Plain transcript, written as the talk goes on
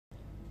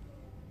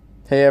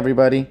Hey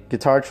everybody,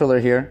 Guitar Triller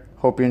here.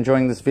 Hope you're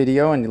enjoying this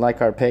video and you like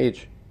our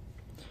page.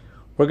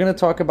 We're going to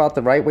talk about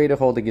the right way to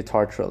hold a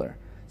guitar triller.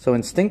 So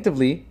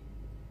instinctively,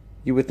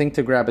 you would think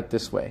to grab it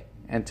this way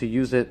and to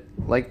use it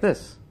like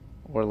this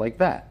or like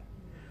that.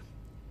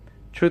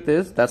 Truth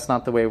is, that's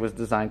not the way it was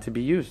designed to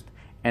be used.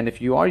 And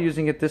if you are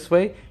using it this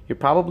way, you're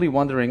probably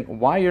wondering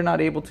why you're not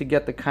able to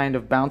get the kind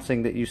of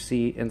bouncing that you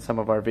see in some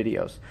of our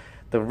videos.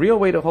 The real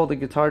way to hold a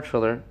guitar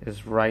triller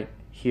is right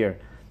here,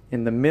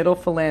 in the middle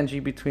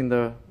phalange between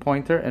the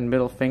pointer and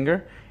middle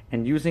finger,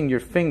 and using your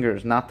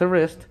fingers, not the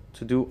wrist,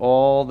 to do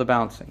all the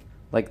bouncing,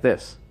 like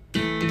this.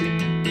 It's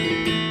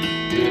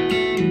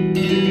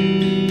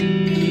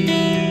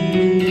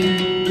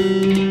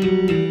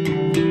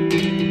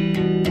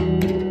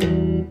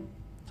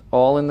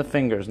all in the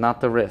fingers, not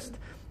the wrist.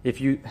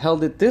 If you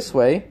held it this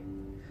way,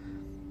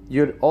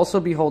 you'd also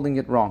be holding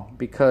it wrong,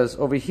 because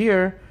over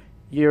here,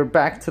 you're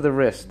back to the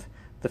wrist.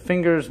 The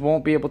fingers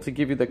won't be able to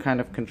give you the kind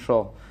of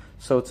control.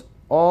 So it's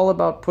all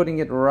about putting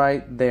it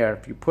right there.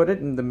 If you put it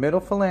in the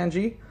middle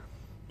phalange,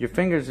 your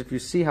fingers, if you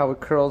see how it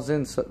curls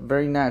in so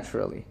very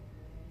naturally.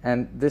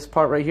 And this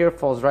part right here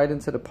falls right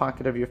into the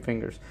pocket of your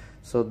fingers.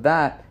 So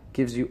that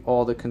gives you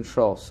all the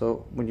control.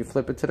 So when you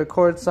flip it to the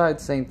chord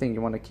side, same thing.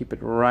 You want to keep it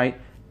right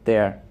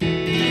there.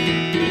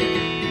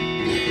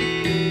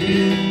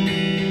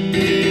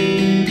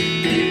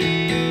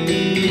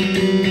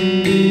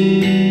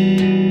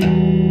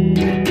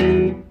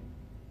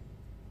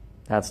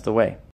 That's the way.